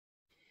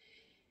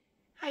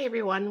Hi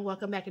everyone,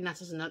 welcome back to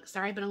Nestles and Nooks.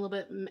 Sorry I've been a little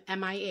bit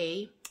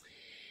MIA.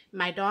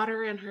 My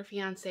daughter and her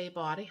fiance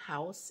bought a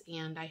house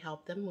and I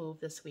helped them move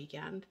this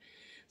weekend.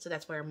 So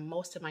that's where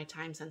most of my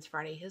time since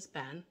Friday has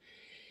been.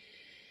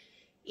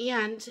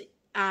 And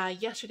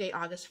yesterday,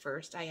 August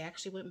 1st, I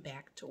actually went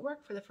back to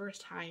work for the first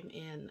time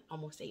in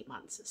almost 8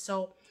 months.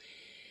 So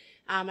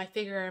I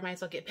figure I might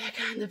as well get back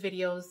on the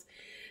videos.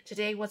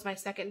 Today was my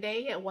second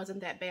day. It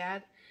wasn't that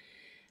bad.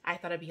 I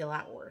thought it'd be a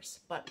lot worse.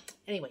 But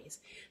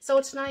anyways,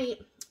 so tonight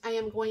I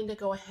am going to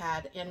go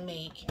ahead and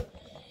make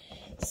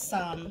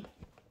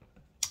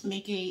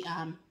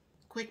a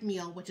quick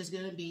meal, which is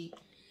going to be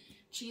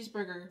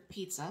cheeseburger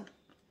pizza.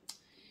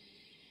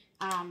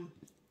 My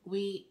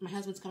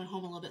husband's coming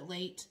home a little bit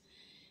late,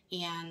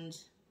 and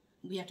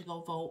we have to go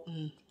vote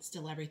and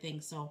still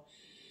everything, so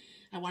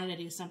I wanted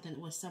to do something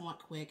that was somewhat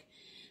quick.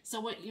 So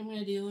what you're going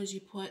to do is you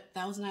put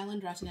Thousand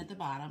Island dressing at the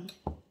bottom,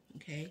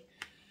 okay?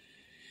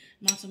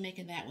 I'm also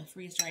making that with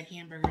freeze-dried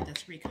hamburger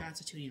that's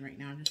reconstituting right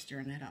now. I'm just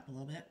stirring that up a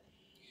little bit.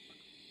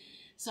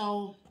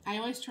 So I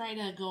always try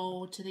to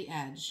go to the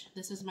edge.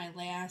 This is my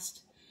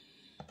last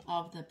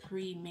of the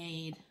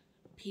pre-made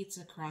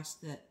pizza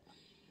crust that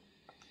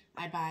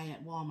I buy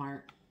at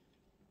Walmart.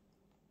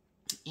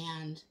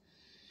 And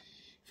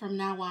from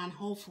now on,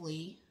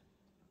 hopefully,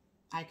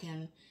 I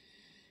can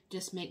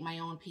just make my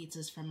own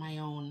pizzas from my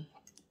own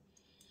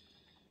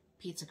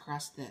pizza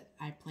crust that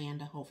I plan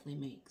to hopefully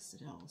make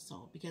still.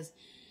 So, because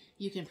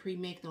you can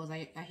pre-make those.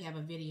 I have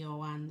a video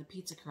on the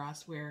pizza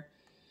crust where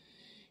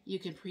you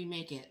can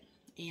pre-make it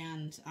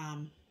and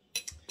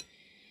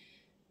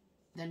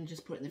then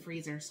just put it in the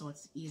freezer so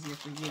it's easier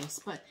for use.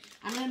 But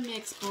I'm going to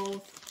mix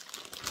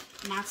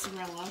both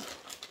mozzarella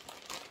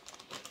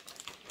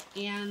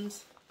and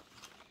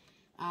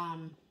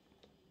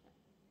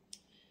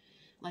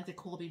like the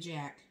Colby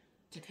Jack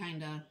to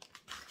kind of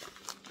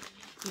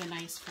get a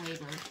nice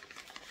flavor.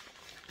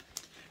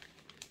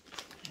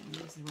 And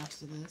mix the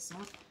rest of this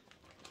up.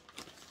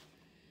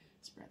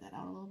 Spread that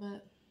out a little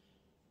bit.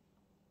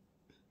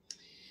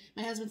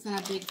 My husband's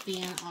not a big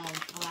fan of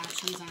a lot of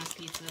cheese on his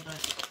pizza,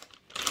 but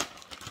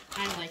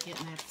I like it,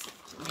 and that's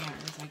what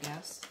matters, I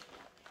guess.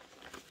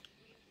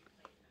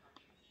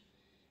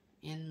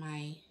 And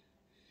my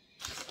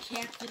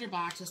cat litter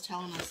box is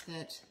telling us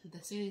that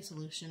the saline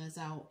solution is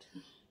out.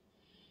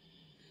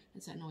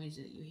 It's that noise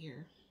that you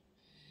hear.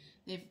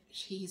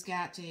 He's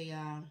got a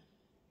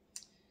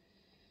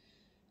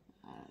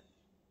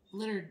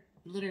litter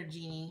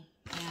genie,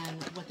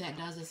 and what that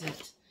does is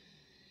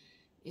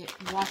it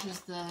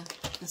washes the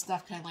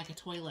stuff kind of like a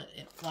toilet.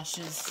 It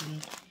flushes,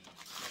 and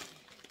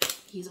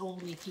he's old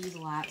and he pees a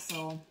lot,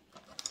 so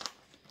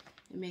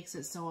it makes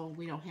it so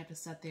we don't have to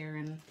sit there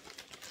and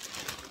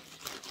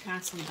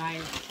constantly buy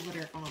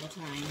litter all the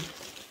time,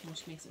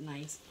 which makes it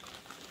nice.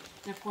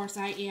 And of course,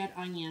 I add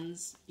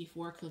onions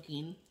before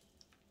cooking.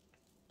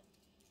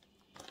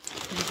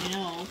 As you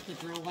know, the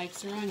girl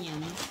likes her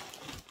onions.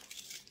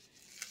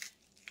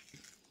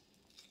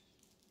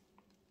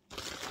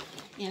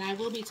 And I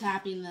will be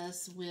topping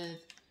this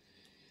with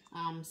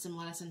some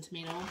lettuce and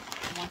tomato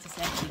once this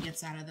actually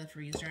gets out of the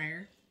freeze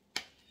dryer.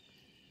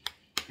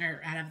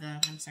 Or out of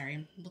the, I'm sorry,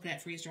 I'm looking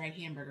at freeze-dried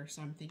hamburger,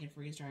 so I'm thinking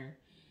freeze dryer.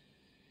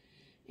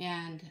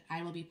 And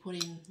I will be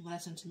putting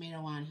lettuce and tomato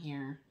on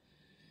here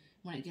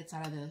when it gets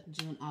out of the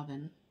June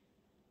oven.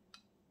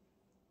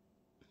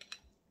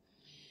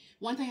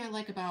 One thing I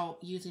like about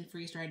using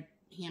freeze-dried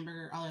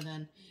hamburger, other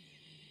than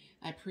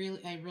I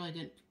really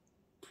didn't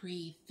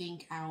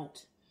pre-think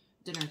out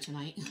dinner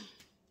tonight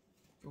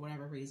for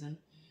whatever reason,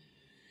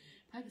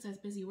 probably because I was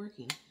busy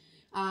working,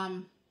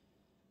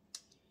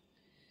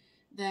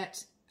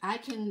 that I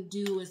can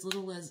do as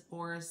little as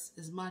or as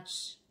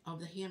much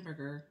of the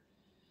hamburger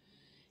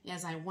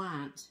as I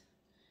want,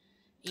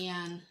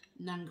 and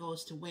none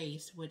goes to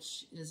waste,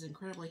 which is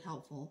incredibly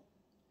helpful.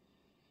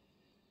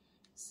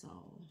 So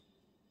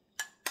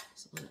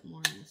just a little bit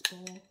more in this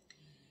bowl.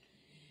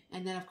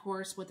 And then of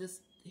course what this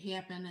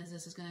happened is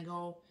this is going to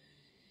go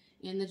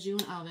in the June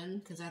oven,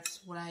 because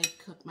that's what I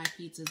cook my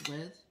pizzas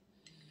with.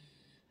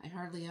 I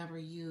hardly ever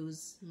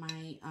use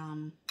my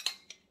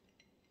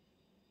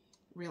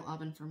real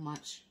oven for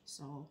much,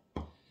 so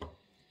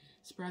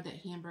spread that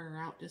hamburger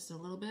out just a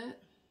little bit.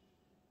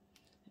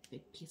 A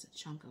big piece of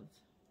chunk of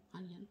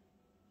onion.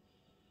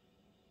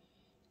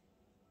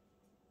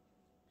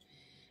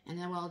 And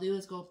then what I'll do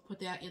is go put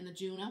that in the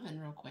June oven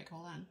real quick.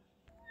 Hold on.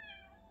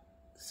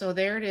 So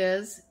there it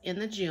is in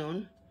the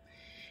June.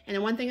 And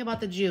the one thing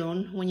about the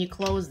June, when you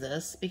close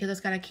this, because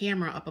it's got a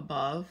camera up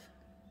above,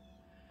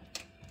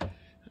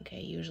 okay,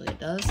 usually it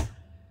does.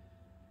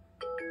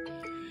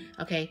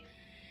 Okay,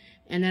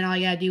 and then all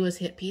you gotta do is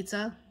hit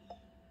pizza,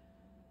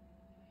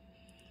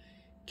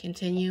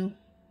 continue,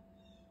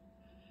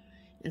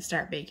 and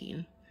start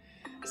baking.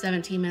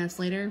 17 minutes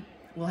later,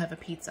 we'll have a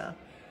pizza.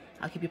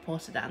 I'll keep you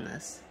posted on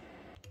this.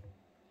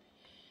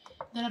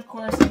 Then of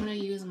course, I'm gonna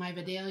use my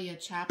Vidalia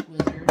chop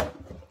wizard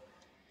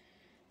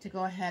to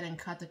go ahead and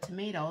cut the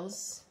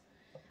tomatoes.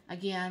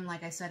 Again,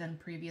 like I said in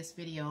previous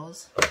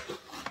videos,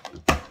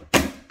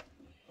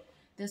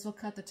 This will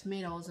cut the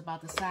tomatoes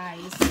about the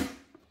size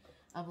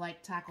of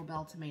like Taco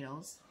Bell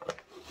tomatoes.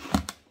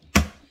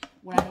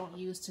 What I don't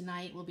use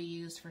tonight will be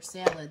used for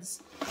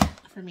salads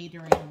for me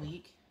during the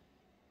week.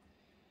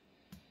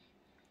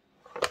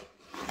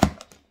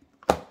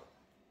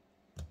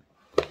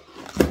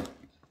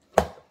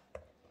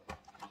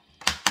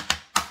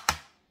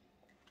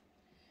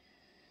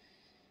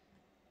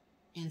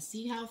 And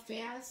see how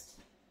fast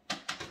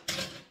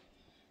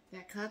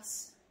that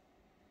cuts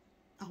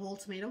a whole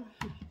tomato?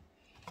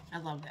 I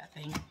love that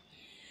thing.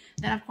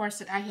 Then of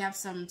course I have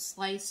some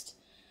sliced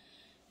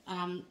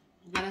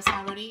lettuce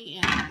already,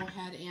 and I'll go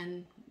ahead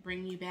and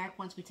bring you back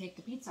once we take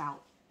the pizza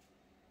out.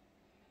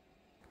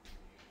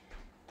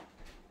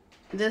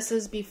 This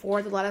is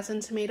before the lettuce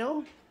and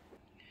tomato,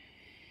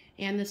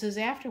 and this is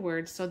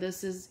afterwards. So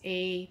this is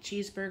a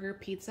cheeseburger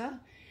pizza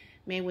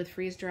made with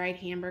freeze-dried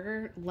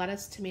hamburger,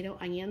 lettuce, tomato,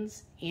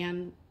 onions,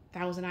 and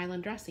Thousand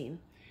Island dressing.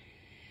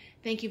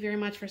 Thank you very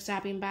much for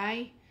stopping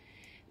by.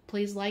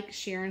 Please like,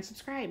 share, and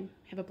subscribe.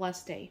 Have a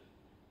blessed day.